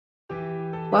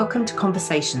Welcome to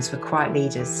Conversations for Quiet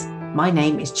Leaders. My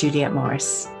name is Juliet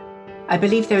Morris. I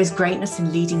believe there is greatness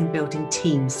in leading and building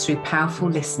teams through powerful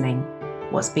listening,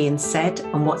 what's being said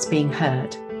and what's being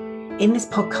heard. In this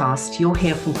podcast, you'll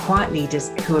hear from quiet leaders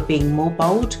who are being more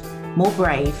bold, more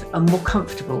brave, and more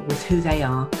comfortable with who they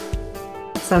are.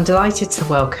 So I'm delighted to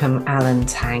welcome Alan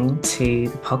Tang to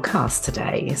the podcast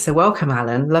today. So welcome,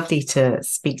 Alan. Lovely to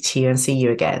speak to you and see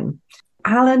you again.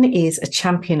 Alan is a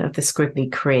champion of the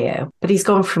scribbly career, but he's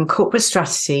gone from corporate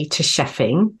strategy to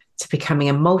chefing to becoming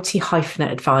a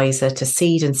multi-hyphenate advisor to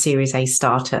seed and Series A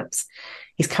startups.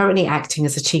 He's currently acting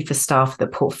as a chief of staff at the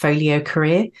Portfolio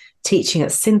Career, teaching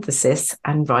at Synthesis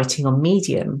and writing on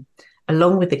Medium,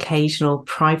 along with occasional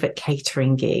private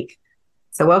catering gig.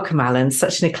 So welcome, Alan.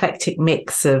 Such an eclectic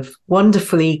mix of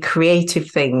wonderfully creative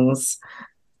things.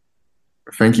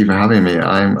 Thank you for having me.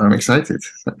 I'm excited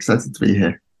to be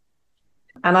here.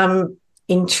 And I'm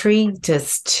intrigued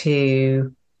as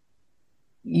to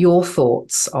your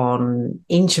thoughts on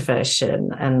introversion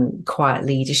and quiet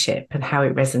leadership and how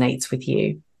it resonates with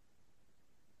you.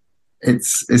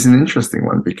 It's an interesting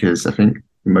one because I think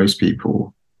most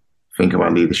people think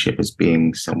about leadership as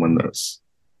being someone that's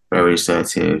very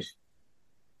assertive,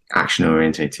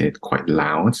 action-orientated, quite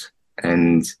loud.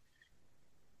 And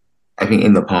I think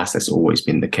in the past that's always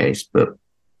been the case. But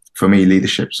for me,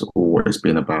 leadership's always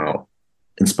been about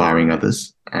inspiring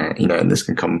others, and this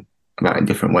can come about in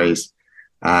different ways.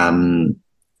 I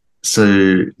just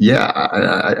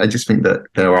think that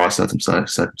there are certain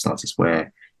circumstances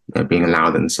where being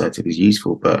loud and assertive is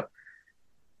useful, but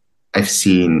I've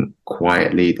seen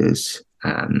quiet leaders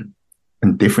and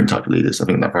different type of leaders. I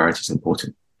think that variety is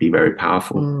important, be very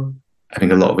powerful. I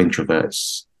think a lot of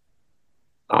introverts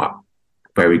are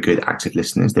very good active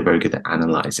listeners. They're very good at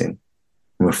analyzing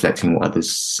and reflecting what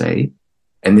others say.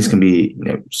 And this can be,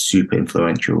 super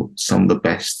influential. Some of the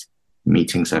best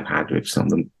meetings I've had with some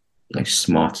of the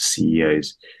smarter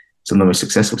CEOs, some of the most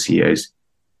successful CEOs,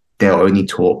 they'll only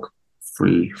talk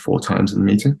 3-4 times in the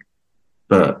meeting,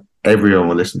 but everyone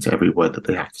will listen to every word that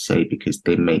they have to say because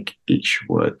they make each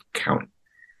word count.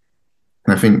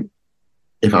 And I think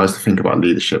if I was to think about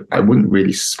leadership, I wouldn't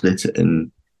really split it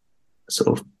in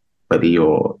sort of whether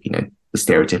you're, the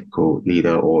stereotypical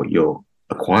leader or you're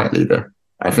a quiet leader.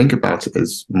 I think about it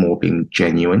as more being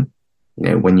genuine.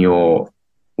 When you're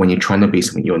trying to be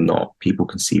something you're not, people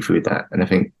can see through that. And I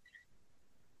think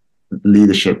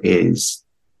leadership is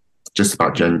just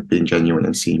about being genuine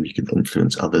and seeing you can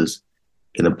influence others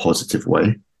in a positive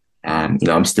way.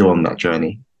 I'm still on that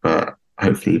journey, but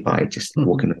hopefully by just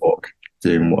walking the walk,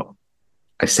 doing what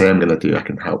I say I'm going to do, I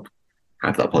can help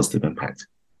have that positive impact.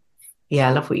 Yeah,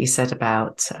 I love what you said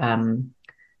about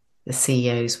the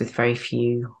CEOs with very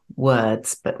few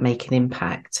words but make an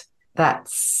impact.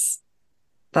 That's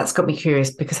got me curious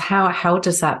because how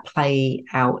does that play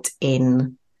out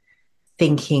in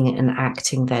thinking and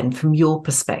acting then from your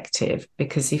perspective?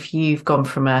 Because if you've gone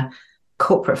from a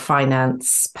corporate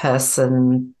finance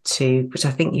person to, which I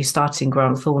think you started in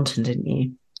Grant Thornton, didn't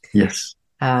you? Yes.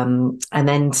 And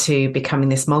then to becoming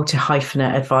this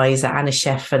multi-hyphenate advisor and a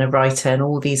chef and a writer and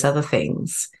all these other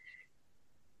things.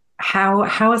 How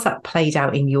has that played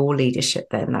out in your leadership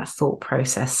then, that thought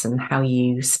process and how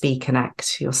you speak and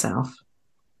act yourself?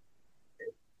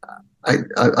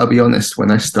 I'll be honest,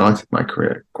 when I started my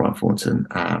career at Grant Thornton,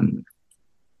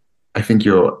 I think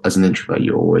as an introvert,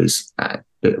 you're always at a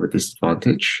bit of a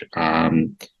disadvantage.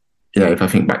 If I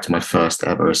think back to my first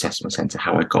ever assessment center,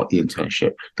 how I got the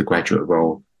internship, the graduate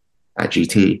role at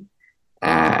GT,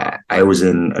 I was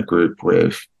in a group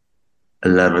with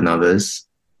 11 others.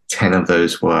 10 of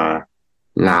those were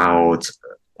loud,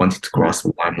 wanted to grasp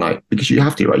the limelight because you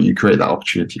have to, right? You create that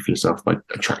opportunity for yourself by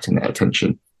attracting that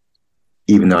attention.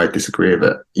 Even though I disagree with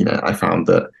it, I found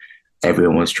that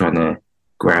everyone was trying to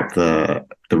grab the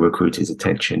recruiter's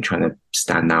attention, trying to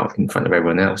stand out in front of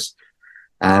everyone else.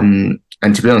 And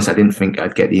to be honest, I didn't think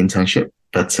I'd get the internship,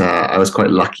 but I was quite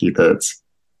lucky that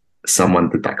someone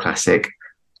did that classic,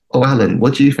 "Oh, Alan,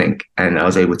 what do you think?" And I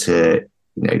was able to,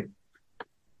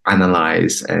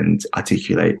 analyze and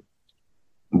articulate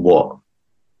what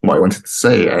I wanted to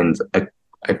say. And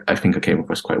I think I came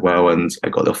across quite well and I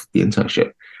got off the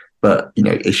internship. But,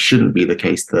 it shouldn't be the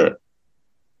case that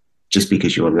just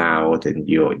because you're loud and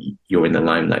you're in the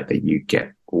limelight that you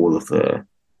get all of the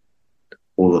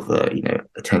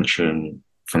attention,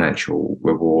 financial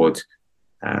reward,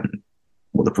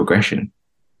 or the progression.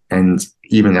 And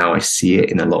even now I see it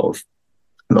in a lot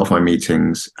of my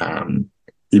meetings,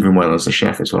 even when I was a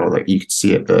chef as well, you could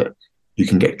see it that you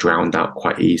can get drowned out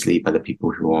quite easily by the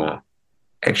people who are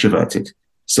extroverted.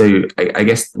 So I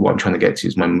guess what I'm trying to get to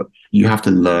is you have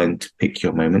to learn to pick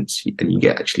your moments, and you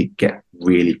actually get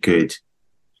really good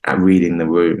at reading the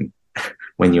room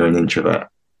when you're an introvert.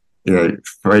 You know,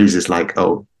 phrases like,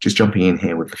 "Oh, just jumping in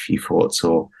here with a few thoughts,"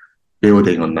 or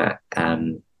building on that.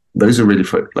 Those are really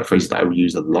like phrases that I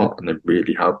use a lot, and they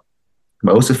really help.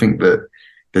 But I also think that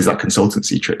there's that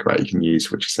consultancy trick, right? You can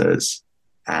use, which says,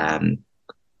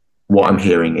 "What I'm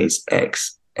hearing is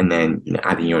X," and then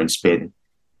adding your own spin.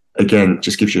 Again,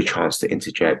 just gives you a chance to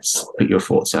interject, put your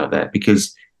thoughts out there.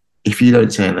 Because if you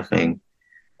don't say anything,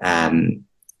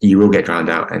 you will get drowned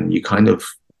out, and you kind of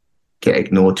get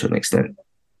ignored to an extent.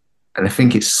 And I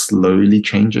think it's slowly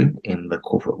changing in the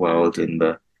corporate world,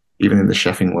 even in the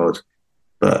chefing world,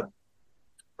 but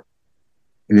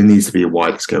there needs to be a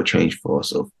wider scale change for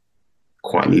sort of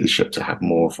quiet leadership to have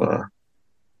more of a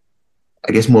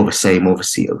say, more of a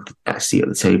seat at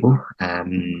the table.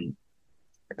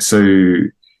 So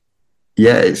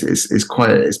yeah,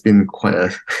 it's been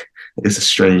quite it's a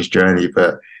strange journey,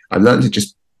 but I've learned to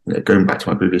just, going back to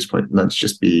my previous point, learn to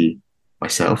just be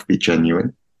myself, be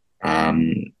genuine.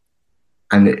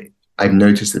 I've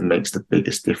noticed it makes the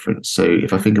biggest difference. So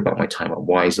if I think about my time at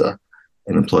Wiser,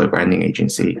 an employer branding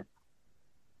agency,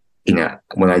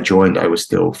 when I joined, I was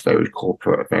still very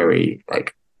corporate, very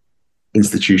like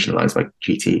institutionalized, like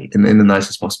GT, in the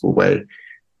nicest possible way.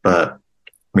 But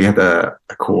we had a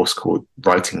course called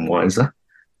Writing Wiser,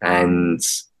 and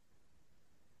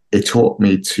it taught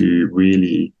me to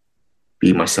really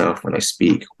be myself when I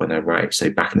speak, when I write. So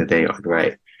back in the day, I'd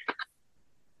write,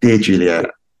 "Dear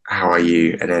Juliet, how are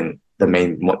you?" And then the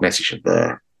main message of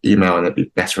the email, and it'd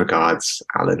be, "Best regards,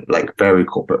 Alan." Like very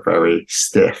corporate, very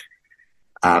stiff.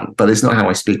 But it's not how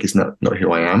I speak. It's not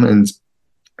who I am. And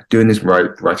doing this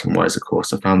Writing Wiser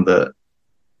course, I found that,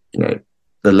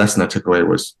 the lesson I took away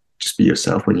was just be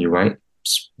yourself when you write.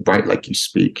 Write like you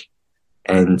speak.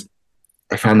 And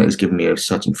I found that it's given me a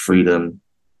certain freedom.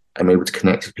 I'm able to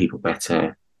connect with people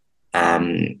better.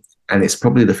 And it's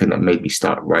probably the thing that made me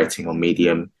start writing on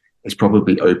Medium. It's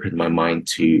probably opened my mind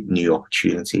to new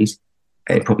opportunities.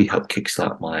 And it probably helped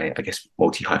kickstart my, I guess,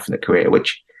 multi-hyphenate career,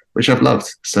 which I've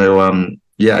loved. So,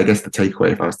 yeah, I guess the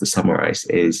takeaway, if I was to summarize,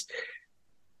 is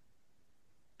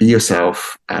be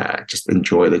yourself, just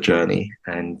enjoy the journey,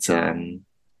 and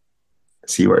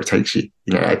see where it takes you.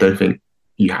 I don't think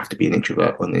you have to be an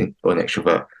introvert or an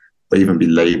extrovert, or even be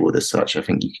labeled as such. I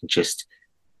think you can just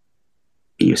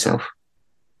be yourself.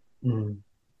 Mm.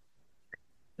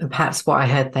 And perhaps what I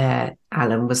heard there,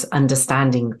 Alan, was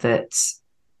understanding that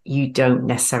you don't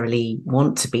necessarily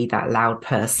want to be that loud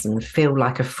person, feel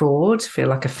like a fraud, feel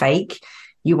like a fake.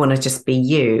 You want to just be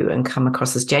you and come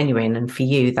across as genuine. And for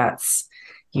you,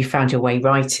 you found your way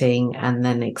writing and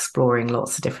then exploring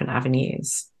lots of different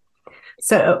avenues.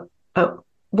 So at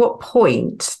what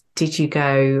point did you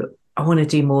go, I want to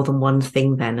do more than one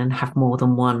thing then, and have more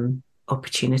than one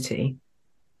opportunity?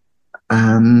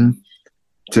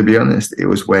 To be honest, it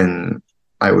was when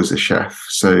I was a chef.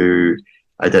 So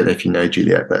I don't know if you know,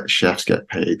 Juliet, but chefs get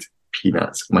paid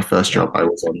peanuts. My first job, I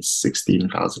was on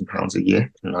 £16,000 a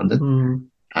year in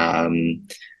London.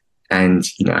 And,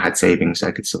 I had savings, so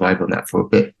I could survive on that for a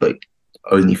bit, but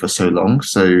only for so long.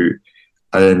 So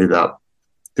I ended up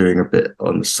doing a bit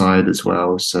on the side as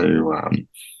well. So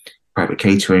private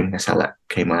catering, that's how that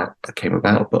came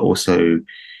about, but also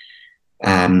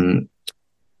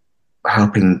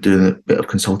helping doing a bit of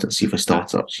consultancy for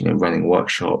startups, running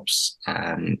workshops,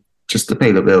 just to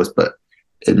pay the bills. But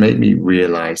it made me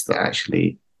realize that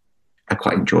actually I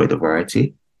quite enjoy the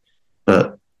variety.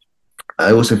 But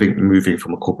I also think moving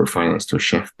from a corporate finance to a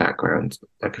chef background,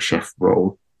 like a chef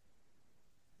role,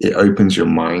 it opens your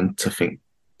mind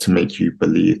to make you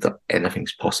believe that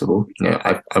anything's possible.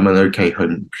 I'm an okay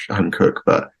home cook,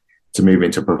 but to move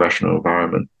into a professional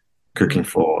environment, cooking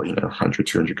for 100,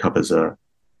 200 covers a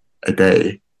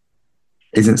day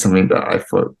isn't something that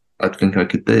I think I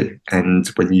could do. And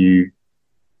when you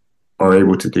are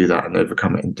able to do that and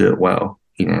overcome it and do it well,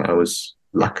 I was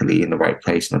luckily in the right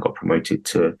place, and I got promoted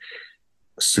to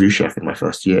sous chef in my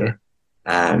first year.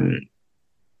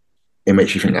 It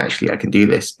makes you think, actually, I can do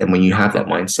this. And when you have that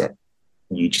mindset,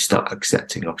 you just start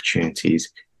accepting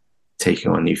opportunities,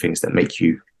 taking on new things that make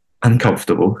you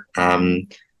uncomfortable.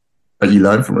 But you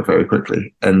learn from it very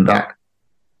quickly. And that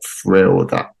thrill,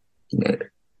 that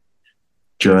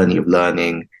journey of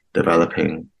learning,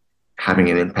 developing,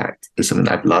 having an impact is something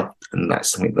that I've loved. And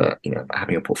that's something that,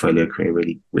 having a portfolio career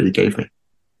really, really gave me.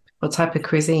 What type of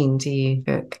cuisine do you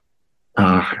cook?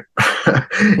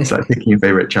 It's like picking your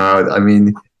favorite child. I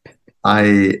mean,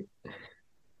 I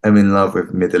am in love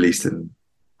with Middle Eastern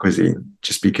cuisine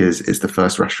just because it's the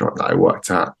first restaurant that I worked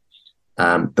at.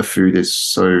 The food is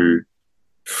so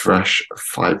fresh,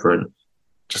 vibrant,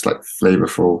 just like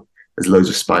flavorful. There's loads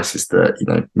of spices that, you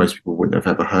know, most people wouldn't have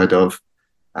ever heard of.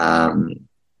 Um,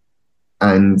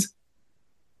 and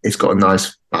it's got a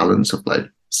nice balance of like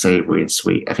savory and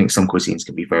sweet. I think some cuisines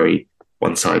can be very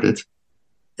one-sided.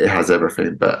 It has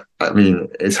everything, but I mean,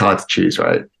 it's hard to choose,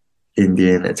 right?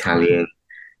 Indian, Italian,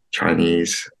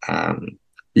 Chinese,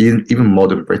 even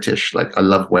modern British. Like, I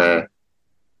love where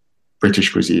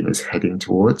British cuisine is heading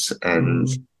towards, and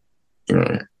you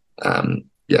know,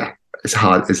 yeah, it's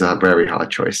hard. It's a very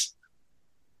hard choice.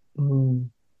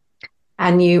 And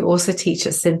you also teach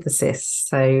at Synthesis.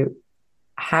 So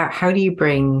how do you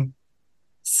bring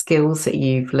skills that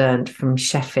you've learned from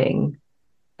chefing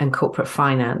and corporate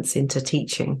finance into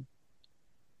teaching?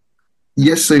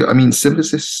 Yes, so I mean,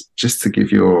 Synthesis, just to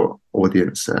give your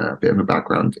audience a bit of a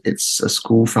background, it's a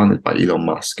school founded by Elon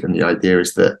Musk, and the idea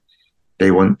is that they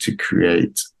want to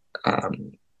create,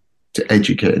 to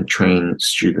educate and train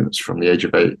students from the age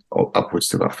of 8 or upwards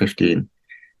to about 15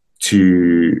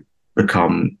 to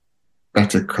become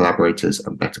better collaborators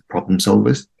and better problem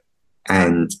solvers.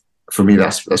 And for me,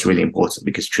 that's really important,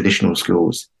 because traditional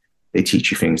schools, they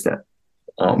teach you things that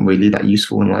aren't really that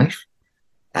useful in life.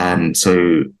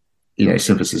 So, you know,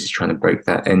 Synthesis is trying to break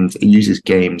that, and it uses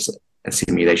games and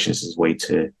simulations as a way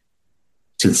to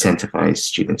incentivize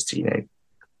students to, you know,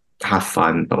 have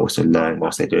fun, but also learn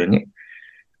whilst they're doing it.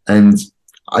 And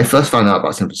I first found out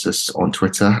about Synthesis on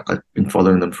Twitter. I've been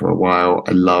following them for a while.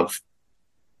 I love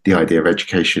the idea of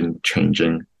education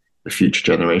changing the future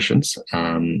generations.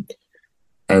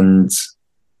 And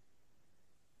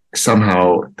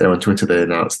somehow they're on Twitter, they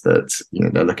announced that, you know,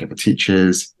 they're looking for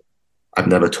teachers. I've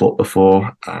never taught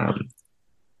before.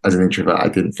 As an introvert, I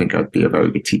didn't think I'd be a very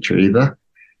good teacher either.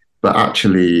 But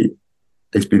actually,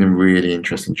 it's been a really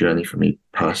interesting journey for me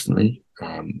personally.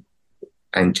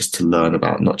 And just to learn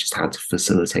about not just how to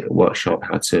facilitate a workshop,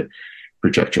 how to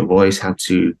project your voice, how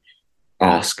to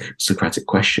ask Socratic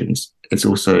questions. It's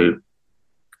also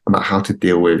about how to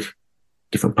deal with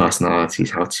different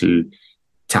personalities, how to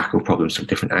tackle problems from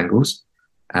different angles.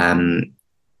 And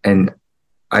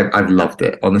I've loved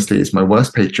it. Honestly, it's my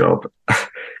worst paid job.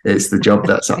 It's the job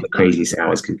that's at the craziest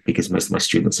hours, because most of my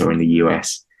students are in the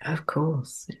US. Of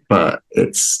course. But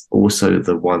it's also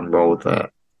the one role that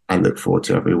I look forward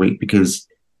to every week, because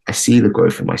I see the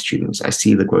growth in my students. I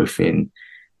see the growth in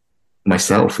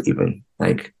myself, even.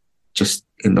 Like, just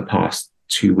in the past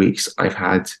 2 weeks, I've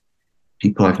had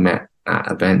people I've met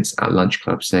at events, at lunch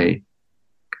clubs say,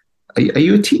 are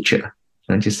you a teacher?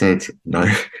 And I just said, no,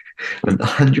 I'm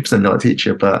 100% not a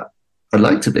teacher, but I'd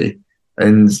like to be.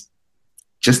 And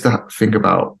just to think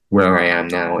about where I am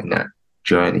now in that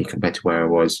journey compared to where I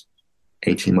was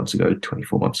 18 months ago,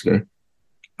 24 months ago,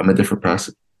 I'm a different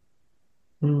person.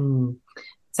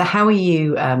 So how are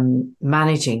you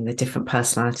managing the different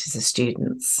personalities of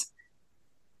students?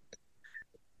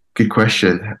 Good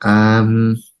question.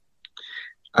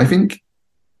 I think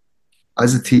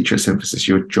as a teacher at Synthesis,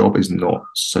 your job is not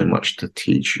so much to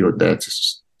teach. You're there to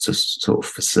sort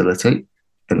of facilitate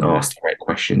and ask the right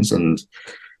questions and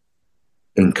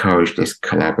encourage this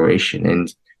collaboration.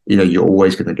 And, you know, you're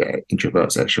always going to get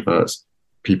introverts, extroverts,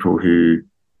 people who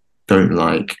don't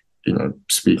like, you know,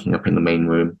 speaking up in the main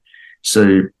room.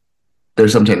 So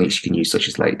there's some techniques you can use, such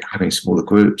as like having smaller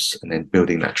groups and then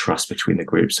building that trust between the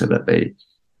groups so that they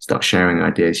start sharing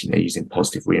ideas, you know, using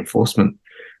positive reinforcement,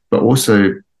 but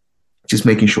also just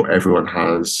making sure everyone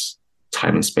has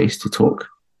time and space to talk.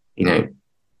 You know,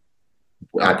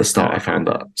 at the start, I found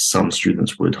that some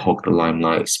students would hog the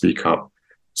limelight, speak up,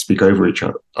 speak over each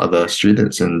other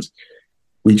students. And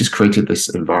we just created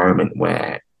this environment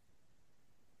where,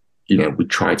 you know, we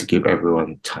try to give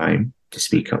everyone time to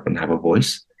speak up and have a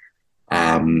voice.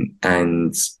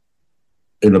 And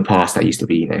in the past, I used to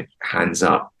be, you know, hands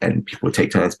up and people would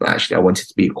take turns, but actually I wanted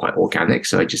to be quite organic.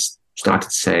 So I just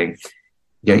started saying,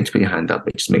 you don't need to put your hand up,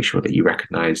 but just make sure that you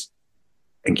recognize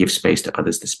and give space to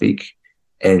others to speak,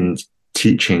 and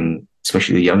teaching,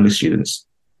 especially the younger students,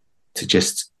 to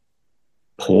just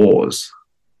pause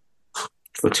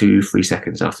for 2-3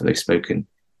 seconds after they've spoken,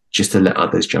 just to let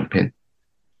others jump in.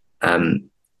 And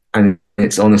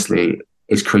it's honestly,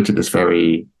 it's created this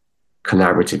very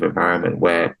collaborative environment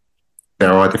where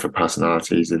there are different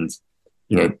personalities and,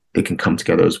 you know, they can come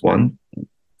together as one.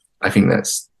 I think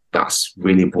that's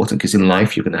really important, because in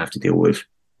life you're going to have to deal with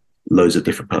loads of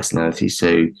different personalities.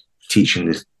 So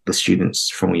teaching the students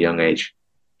from a young age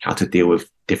how to deal with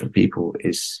different people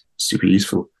is super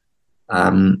useful.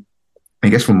 I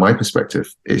guess from my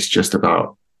perspective, it's just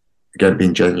about, again,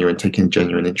 being genuine, taking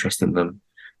genuine interest in them,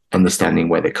 understanding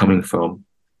where they're coming from,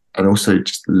 and also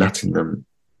just letting them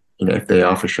if they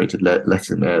are frustrated,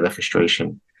 letting them air their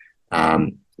frustration,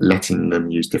 letting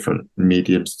them use different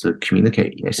mediums to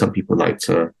communicate. Some people like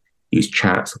to use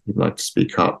chat, some people like to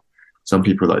speak up, some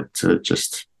people like to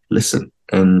just listen,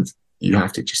 and you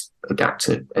have to just adapt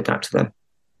to them.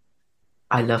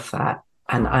 I love that.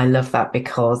 And I love that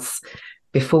because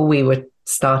before we were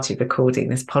started recording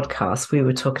this podcast, we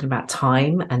were talking about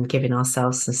time and giving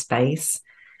ourselves some space.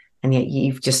 And yet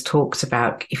you've just talked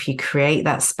about if you create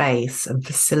that space and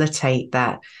facilitate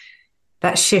that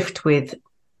shift with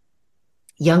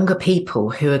younger people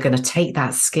who are going to take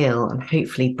that skill and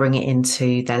hopefully bring it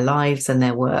into their lives and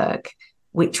their work,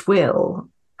 which will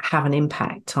have an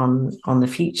impact on the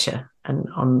future and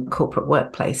on corporate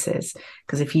workplaces.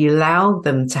 Because if you allow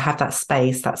them to have that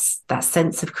space, that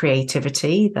sense of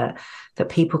creativity, that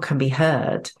people can be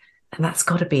heard, and that's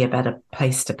got to be a better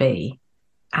place to be.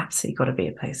 Absolutely got to be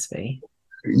a place to be.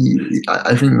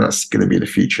 I think that's going to be the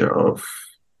future of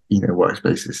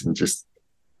workspaces, and just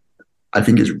I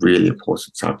think it's really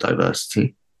important to have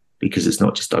diversity, because it's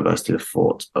not just diversity of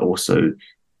thought, but also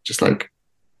just like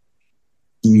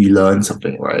you learn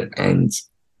something, right? And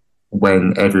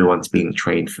when everyone's being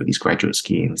trained for these graduate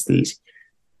schemes, these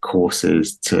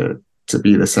courses to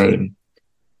be the same,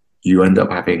 you end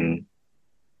up having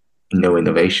no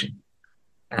innovation.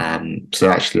 So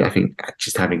actually, I think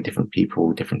just having different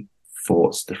people, different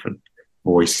thoughts, different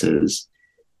voices,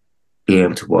 being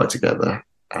able to work together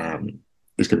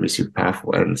is going to be super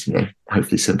powerful. And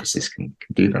hopefully, Synthesis can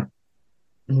do that.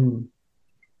 Mm.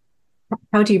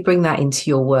 How do you bring that into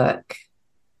your work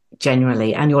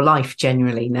generally and your life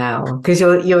generally now? Because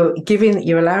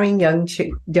you're allowing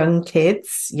young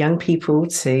kids, young people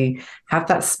to have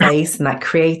that space and that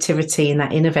creativity and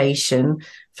that innovation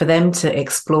for them to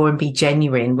explore and be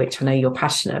genuine, which I know you're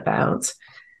passionate about.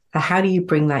 So how do you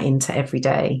bring that into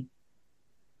everyday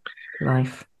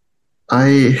life?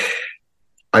 I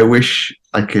wish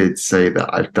I could say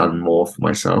that I've done more for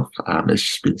myself. It's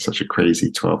just been such a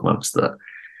crazy 12 months that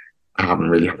I haven't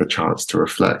really had the chance to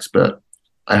reflect, but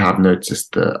I have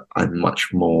noticed that I'm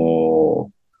much more,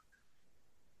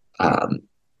 I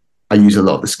use a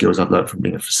lot of the skills I've learned from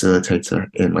being a facilitator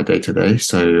in my day-to-day.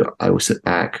 So I will sit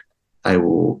back, I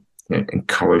will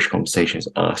encourage conversations,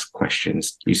 ask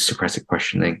questions, use Socratic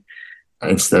questioning,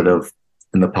 instead of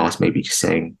in the past maybe just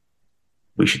saying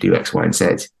we should do X, Y, and Z.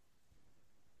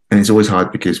 And it's always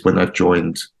hard because when I've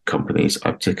joined companies,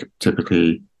 I'm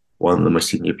typically one of the most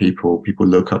senior people. People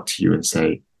look up to you and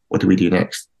say, what do we do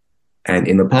next? And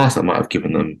in the past, I might have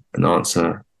given them an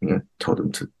answer, told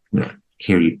them to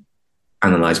hear you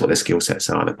analyze what their skill sets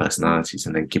are, their personalities,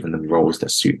 and then given them roles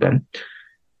that suit them.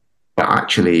 But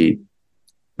actually,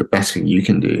 the best thing you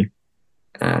can do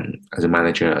as a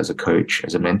manager, as a coach,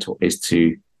 as a mentor, is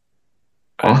to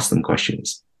ask them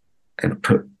questions and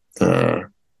put the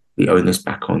onus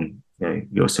back on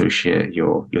your associate,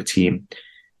 your team,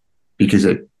 because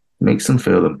it makes them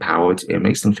feel empowered. It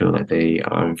makes them feel like they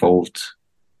are involved,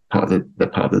 they're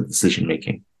part of the decision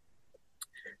making.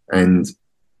 And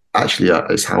actually,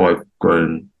 it's how I've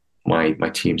grown my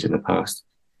teams in the past.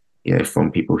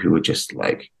 From people who were just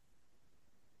like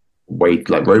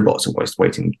robots, almost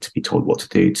waiting to be told what to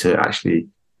do, to actually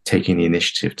taking the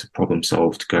initiative to problem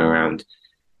solve, to go around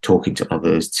talking to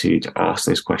others, to ask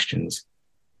those questions.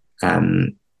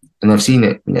 And I've seen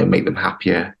it, make them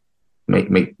happier,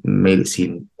 made it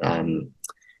seem,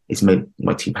 it's made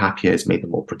my team happier, it's made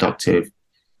them more productive.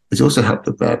 It's also helped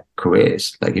with their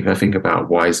careers. Like if I think about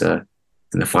Wiser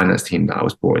and the finance team that I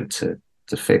was brought in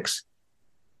to fix,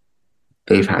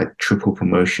 they've had triple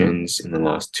promotions in the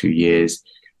last 2 years.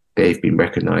 They've been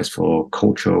recognized for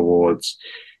culture awards.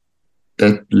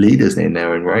 They're leaders in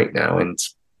their own right now. And,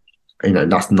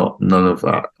 that's not none of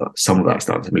that. Some of that's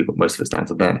down to me, but most of it's down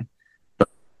to them. But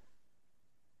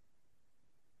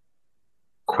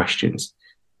questions,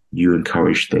 you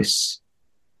encourage this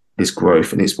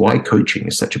growth. And it's why coaching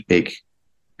is such a big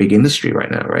industry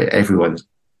right now, right? Everyone's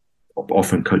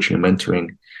offering coaching and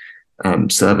mentoring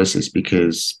services,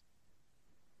 because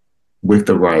with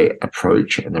the right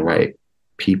approach and the right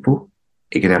people,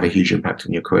 it can have a huge impact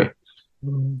on your career.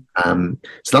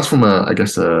 So that's from a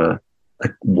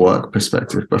work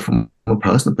perspective, but from a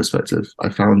personal perspective, I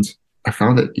found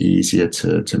it easier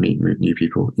to meet new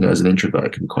people. As an introvert,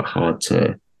 it can be quite hard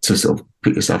to sort of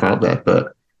put yourself out there,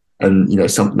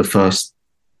 the first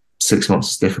 6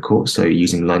 months is difficult. So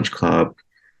using Lunch Club,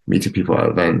 meeting people at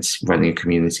events, running a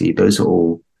community, those are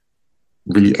all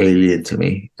really alien to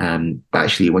me. But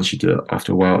actually, once you do it,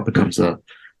 after a while, it becomes a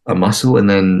muscle. And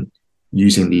then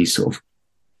using these sort of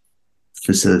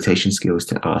facilitation skills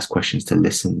to ask questions, to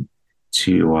listen,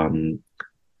 to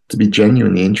be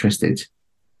genuinely interested,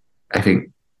 I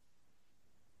think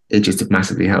it just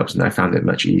massively helps. And I found it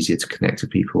much easier to connect with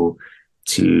people,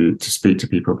 to speak to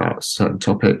people about certain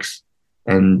topics,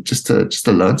 and just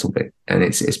to learn something. And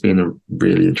it's been a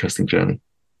really interesting journey.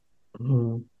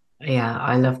 Yeah,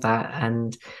 I love that.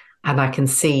 And I can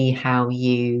see how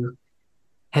you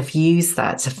have used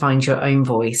that to find your own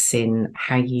voice in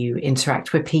how you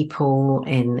interact with people,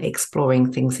 in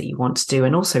exploring things that you want to do,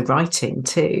 and also writing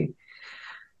too.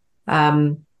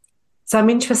 So I'm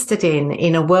interested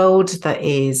in a world that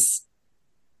is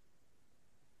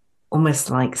almost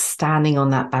like standing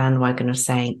on that bandwagon of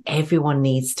saying everyone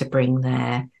needs to bring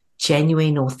their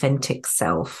genuine, authentic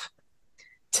self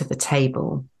to the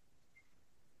table.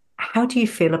 How do you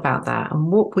feel about that? And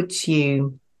what would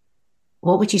you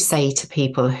say to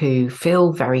people who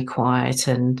feel very quiet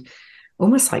and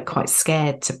almost like quite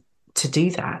scared to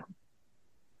do that?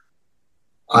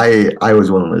 I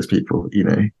was one of those people,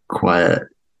 quiet,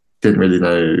 didn't really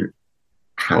know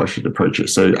how I should approach it.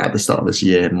 So at the start of this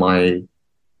year, my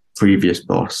previous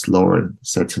boss, Lauren,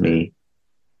 said to me,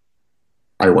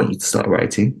 I want you to start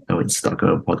writing. I want you to start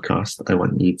going on podcast. I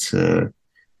want you to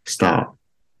start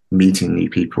meeting new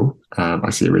people.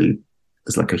 I see it really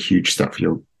as like a huge step for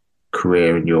your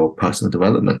career and your personal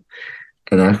development.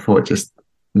 And I thought, just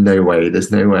no way,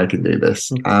 there's no way I can do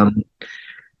this.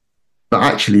 But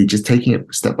actually just taking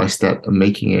it step by step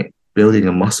and building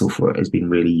a muscle for it has been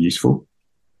really useful.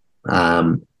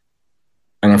 And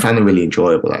I found it really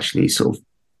enjoyable, actually. Sort of,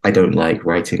 I don't like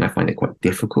writing. I find it quite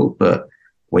difficult, but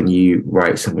when you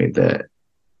write something that,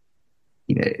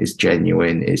 is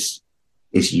genuine, is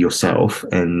yourself,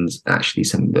 and actually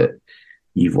something that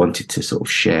you've wanted to sort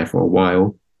of share for a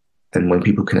while, and when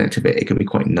people connect with it, it can be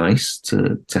quite nice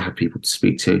to have people to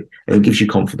speak to, and it gives you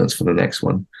confidence for the next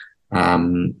one.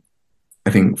 I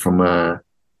think from a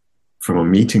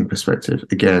meeting perspective,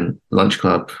 again, Lunch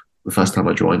Club, the first time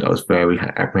I joined, I was very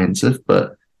apprehensive,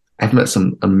 but I've met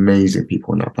some amazing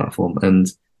people on that platform, and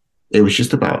it was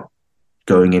just about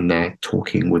going in there,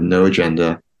 talking with no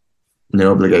agenda,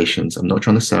 no obligations. I'm not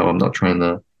trying to sell. I'm not trying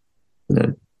to,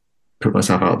 put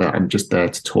myself out there. I'm just there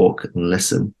to talk and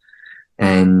listen.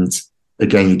 And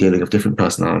again, you're dealing with different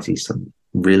personalities, some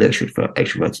really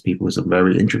extroverted people, some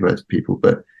very introverted people,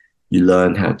 but you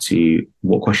learn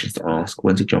what questions to ask,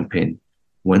 when to jump in,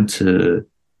 when to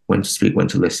speak, when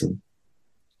to listen.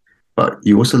 But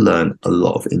you also learn a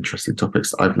lot of interesting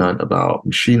topics. I've learned about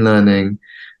machine learning.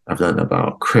 I've learned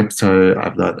about crypto.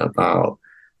 I've learned about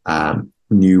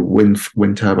new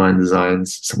wind turbine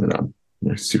designs, something that I'm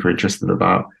super interested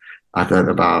about. I've learned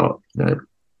about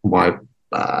why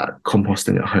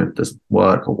composting at home doesn't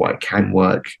work or why it can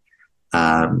work.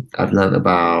 I've learned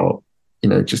about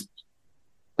just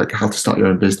like how to start your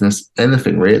own business,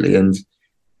 anything really. And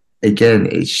again,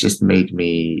 it's just made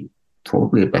me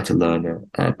probably a better learner,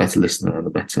 a better listener, and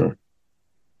a better,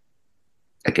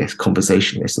 I guess,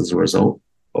 conversationalist as a result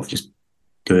of just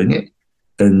doing it.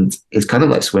 And it's kind of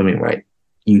like swimming, right?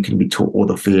 You can be taught all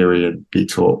the theory and be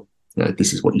taught,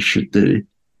 this is what you should do.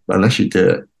 But unless you do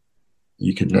it,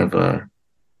 you can never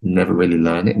really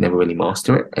learn it, never really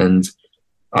master it. And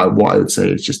what I would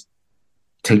say is just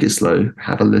take it slow,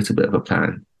 have a little bit of a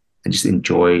plan, and just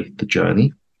enjoy the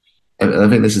journey. And I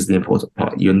think this is the important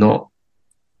part.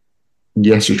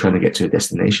 Yes, you're trying to get to a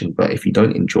destination, but if you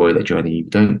don't enjoy the journey, you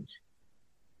don't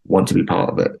want to be part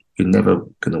of it, you're never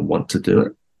going to want to do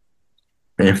it.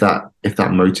 And if that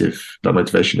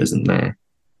motivation isn't there,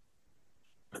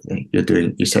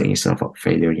 you're setting yourself up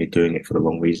for failure, and you're doing it for the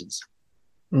wrong reasons.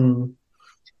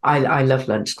 I love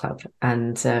Lunch Club,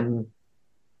 and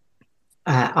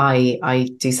I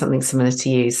do something similar to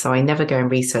you. So I never go and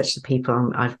research the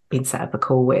people I've been set up a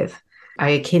call with.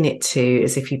 I akin it to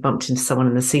as if you bumped into someone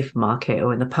in the supermarket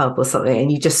or in the pub or something,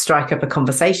 and you just strike up a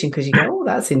conversation because you go, oh,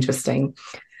 that's interesting.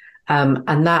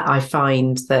 And that I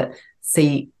find that,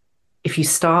 if you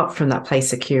start from that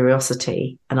place of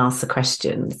curiosity and ask the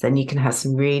questions, then you can have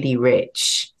some really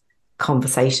rich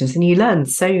conversations, and you learn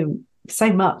so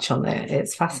much on it.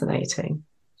 It's fascinating.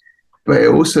 But it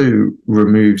also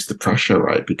removes the pressure,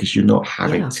 right? Because you're not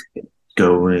having to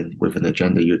go in with an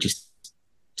agenda. You're just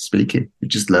speaking. You're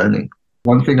just learning.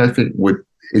 One thing I think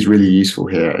is really useful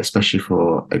here, especially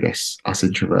for, I guess, us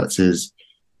introverts, is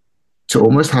to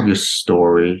almost have your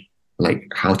story, like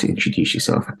how to introduce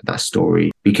yourself, that story.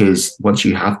 Because once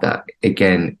you have that,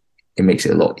 again, it makes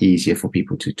it a lot easier for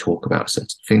people to talk about certain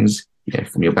things,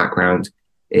 from your background.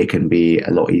 It can be a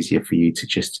lot easier for you to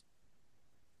just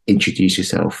introduce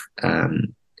yourself.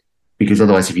 Because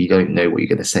otherwise, if you don't know what you're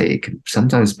going to say, it can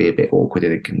sometimes be a bit awkward,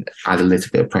 and it can add a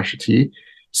little bit of pressure to you.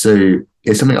 So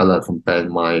it's something I learned from Ben,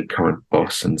 my current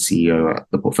boss and CEO at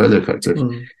the Portfolio Collective.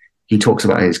 he talks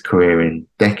about his career in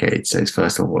decades. So his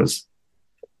first one was,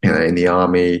 in the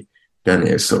army, then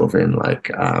it was sort of in like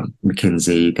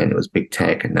McKinsey, then it was big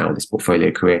tech, and now this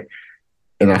portfolio career.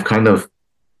 And I've kind of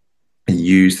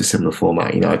used a similar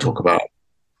format. I talk about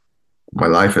my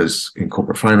life as in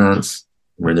corporate finance,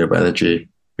 renewable energy,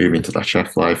 moving to that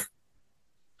chef life,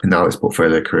 and now it's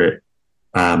portfolio career.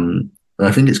 And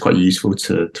I think it's quite useful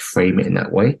to frame it in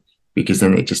that way, because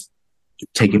then it just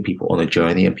taking people on a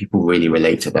journey, and people really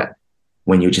relate to that.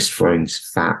 When you're just throwing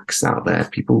facts out there,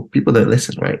 people don't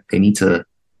listen, right?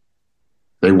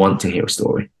 They want to hear a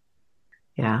story.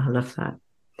 Yeah, I love that.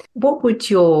 What would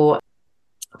your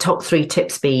top 3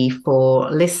 tips be for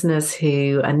listeners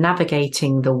who are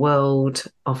navigating the world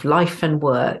of life and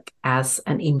work as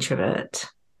an introvert?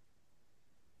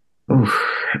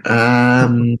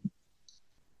 I'd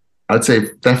say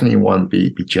definitely one,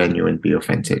 be genuine, be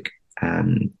authentic.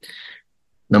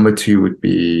 Number 2 would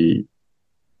be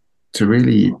to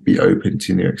really be open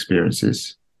to new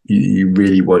experiences. You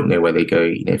really won't know where they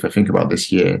go. If I think about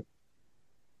this year,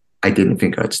 I didn't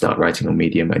think I'd start writing on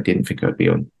Medium. I didn't think I'd be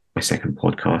on my second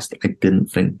podcast. I didn't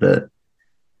think that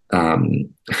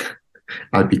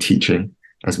I'd be teaching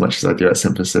as much as I do at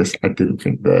Synthesis. I didn't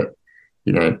think that,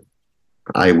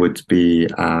 I would be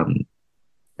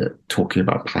talking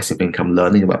about passive income,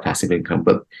 learning about passive income.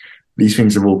 But these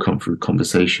things have all come through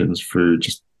conversations, through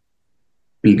just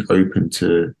being open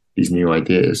to these new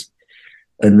ideas.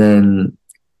 And then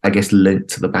I guess linked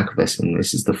to the back of this, and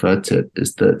this is the third tip,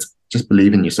 is that just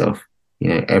believe in yourself.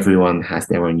 Everyone has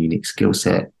their own unique skill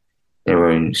set, their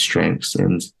own strengths,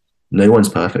 and no one's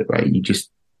perfect, right? You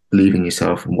just believe in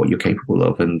yourself and what you're capable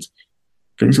of, and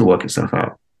things will work itself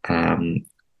out.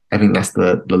 I think that's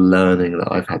the learning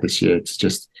that I've had this year. It's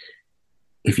just,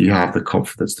 if you have the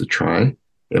confidence to try,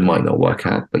 it might not work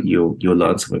out, but you'll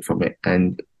learn something from it,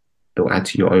 and it'll add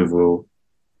to your overall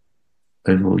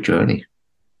journey.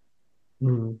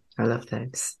 I love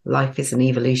those. Life is an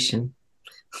evolution.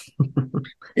 It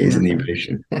is an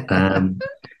evolution.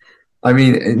 I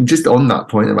mean, just on that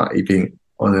point about it being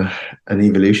on an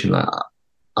evolution,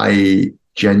 I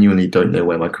genuinely don't know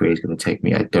where my career is going to take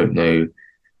me. I don't know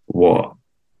what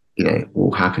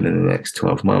will happen in the next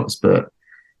 12 months. But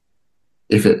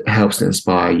if it helps to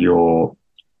inspire your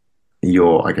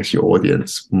I guess your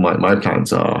audience, my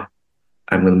plans are,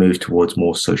 I'm going to move towards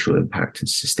more social impact and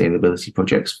sustainability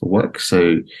projects for work.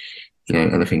 So,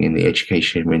 anything in the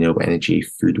education, renewable energy,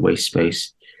 food waste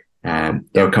space. There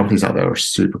are companies out there that are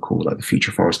super cool, like the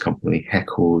Future Forest Company,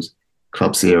 Heckles,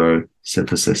 Club Zero,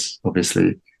 Synthesis,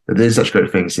 obviously. But there's such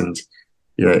great things. And,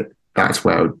 that's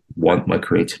where I would want my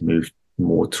career to move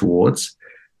more towards.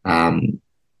 But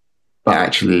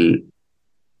actually,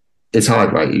 it's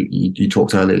hard, right? You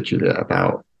talked earlier, Julia,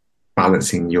 about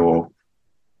balancing your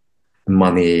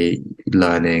money,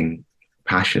 learning,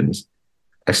 passions.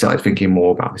 I started thinking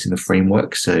more about this in the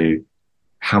framework. So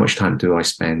how much time do I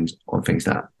spend on things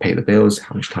that pay the bills?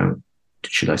 How much time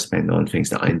should I spend on things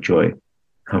that I enjoy?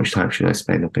 How much time should I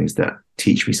spend on things that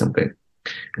teach me something?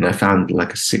 And I found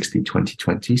like a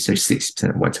 60-20-20. So 60%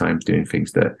 of my time doing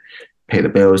things that pay the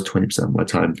bills, 20% of my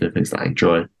time doing things that I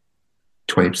enjoy,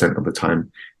 20% of the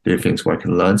time doing things where I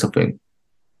can learn something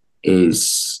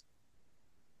is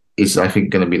I think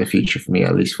going to be the future for me,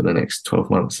 at least for the next 12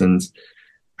 months. And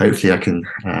hopefully I can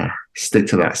stick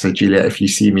to that. So Julia, if you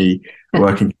see me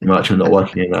working too much or not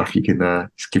working enough, you can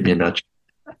just give me a nudge.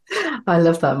 I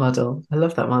love that model.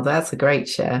 That's a great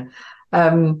share.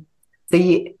 I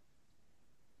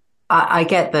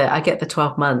get the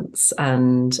 12 months,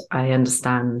 and I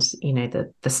understand,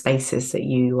 the spaces that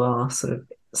you are sort of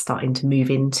starting to move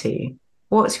into.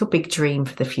 What's your big dream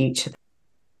for the future?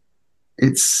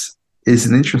 It's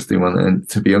an interesting one. And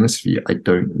to be honest with you, I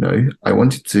don't know. I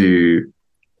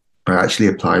actually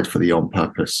applied for the On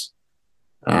Purpose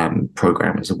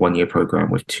program as a 1-year program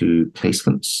with 2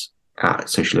 placements at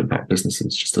social impact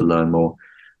businesses just to learn more.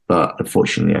 But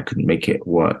unfortunately, I couldn't make it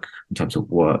work in terms of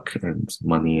work and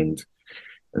money and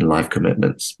life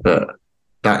commitments. But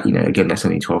that, again, that's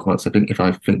only 12 months. I think if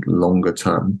I think longer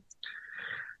term,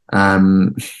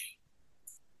 I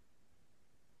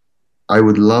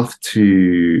would love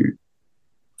to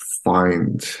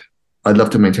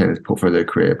maintain a portfolio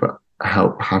career, but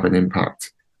help have an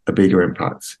impact, a bigger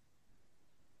impact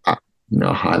at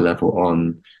a higher level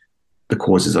on the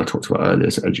causes I talked about earlier,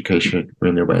 so education,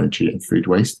 renewable energy, and food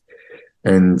waste.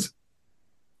 And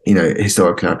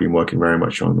historically, I've been working very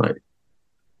much on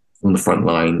the front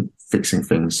line, fixing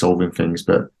things, solving things.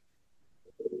 But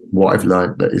what I've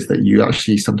learned is that you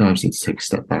actually sometimes need to take a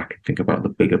step back and think about the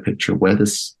bigger picture. Where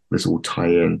does this all tie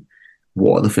in?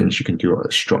 What are the things you can do at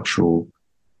a structural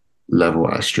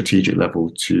level, at a strategic level,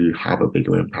 to have a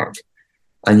bigger impact.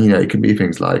 And, it can be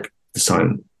things like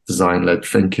design-led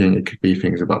thinking. It could be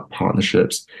things about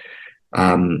partnerships.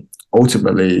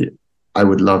 Ultimately, I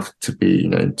would love to be,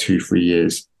 in 2-3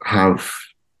 years,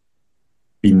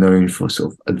 be known for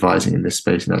sort of advising in this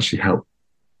space and actually help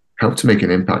to make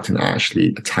an impact, and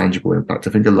actually a tangible impact.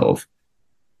 I think a lot of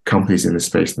companies in this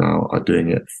space now are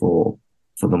doing it for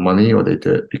the money, or they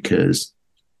do it because,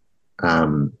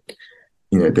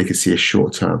 they can see a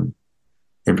short-term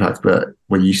impact. But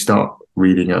when you start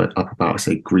reading up about,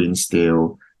 say, green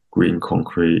steel, green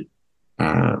concrete,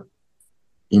 how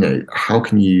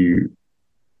can you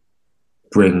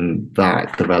bring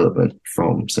that development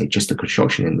from, say, just the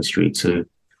construction industry to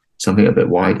something a bit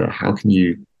wider? How can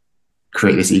you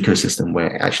create this ecosystem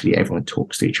where actually everyone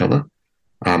talks to each other?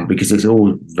 Because it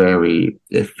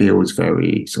feels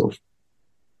very sort of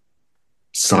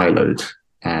siloed.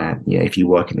 If you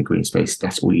work in the green space,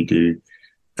 that's all you do.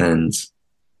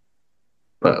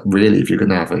 But really, if you're going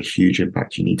to have a huge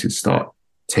impact, you need to start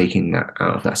taking that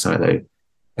out of that silo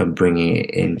and bringing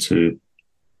it into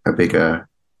a bigger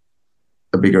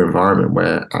environment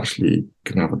where actually you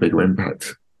can have a bigger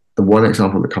impact. The one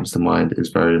example that comes to mind is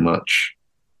very much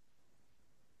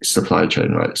supply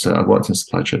chain, right? So I've worked in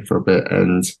supply chain for a bit,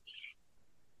 and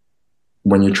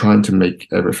when you're trying to make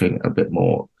everything a bit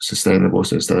more sustainable,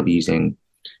 so instead of using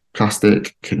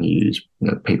plastic, can you use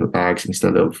paper bags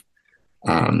instead of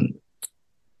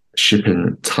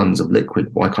shipping tons of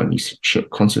liquid? Why can't you ship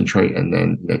concentrate and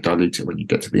then dilute it when you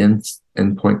get to the end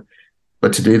point?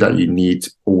 But to do that, you need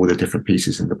all the different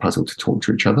pieces in the puzzle to talk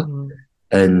to each other.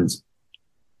 And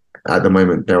at the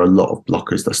moment, there are a lot of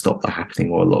blockers that stop that happening,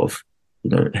 or a lot of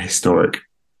historic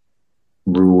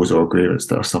rules or agreements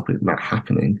that are stopping that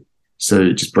happening.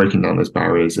 So just breaking down those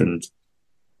barriers, and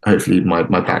hopefully my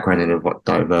background in a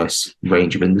diverse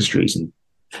range of industries and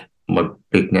my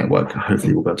big network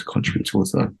hopefully will be able to contribute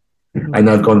towards that. I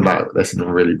know I've gone about this in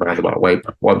a really roundabout way,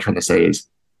 but what I'm trying to say is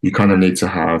you kind of need to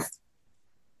have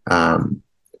a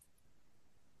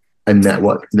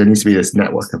network. There needs to be this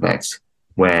network effect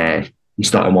where you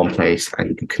start in one place and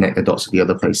you can connect the dots with the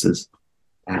other places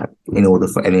in order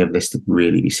for any of this to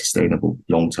really be sustainable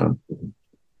long term.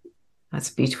 That's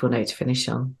a beautiful note to finish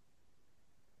on.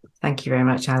 Thank you very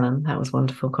much, Alan. That was a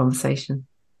wonderful conversation.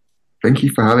 Thank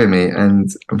you for having me. And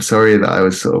I'm sorry that I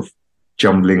was sort of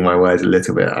jumbling my words a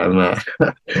little bit.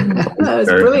 That was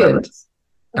brilliant.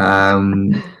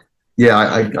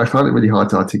 I found it really hard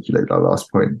to articulate that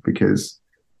last point because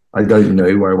I don't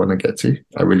know where I want to get to.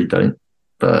 I really don't.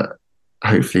 But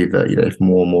hopefully that,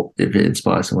 if it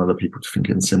inspires some other people to think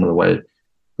in a similar way,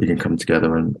 we can come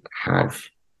together and have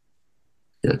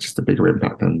just a bigger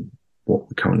impact than what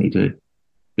we currently do.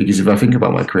 Because if I think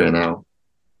about my career now,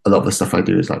 a lot of the stuff I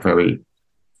do is like very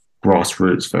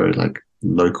grassroots, very like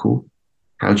local.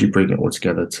 How do you bring it all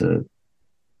together to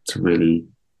really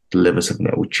deliver something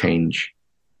that will change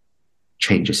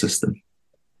a system?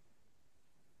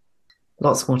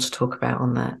 Lots more to talk about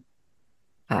on that.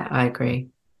 I agree.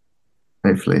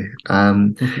 Hopefully.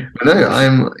 But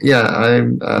no,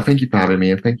 thank you for having me,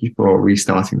 and thank you for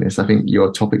restarting this. I think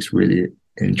your topic's really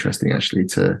interesting actually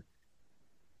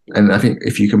and I think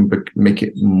if you can make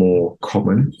it more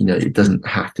common, it doesn't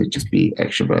have to just be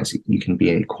extroverts. You can be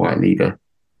a quiet leader,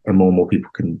 and more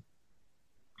people can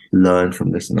learn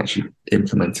from this and actually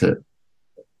implement it.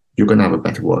 You're going to have a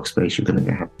better workspace. You're going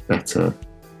to have better,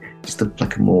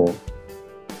 like a more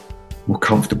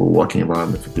comfortable working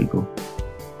environment for people.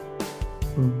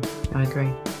 I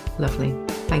agree. Lovely.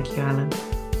 Thank you, Alan.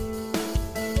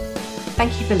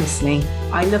 Thank you for listening.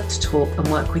 I love to talk and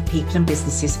work with people and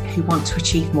businesses who want to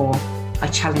achieve more. I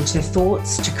challenge their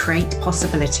thoughts to create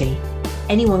possibility.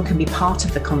 Anyone can be part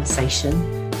of the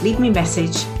conversation. Leave me a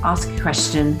message, ask a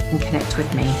question, and connect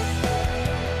with me.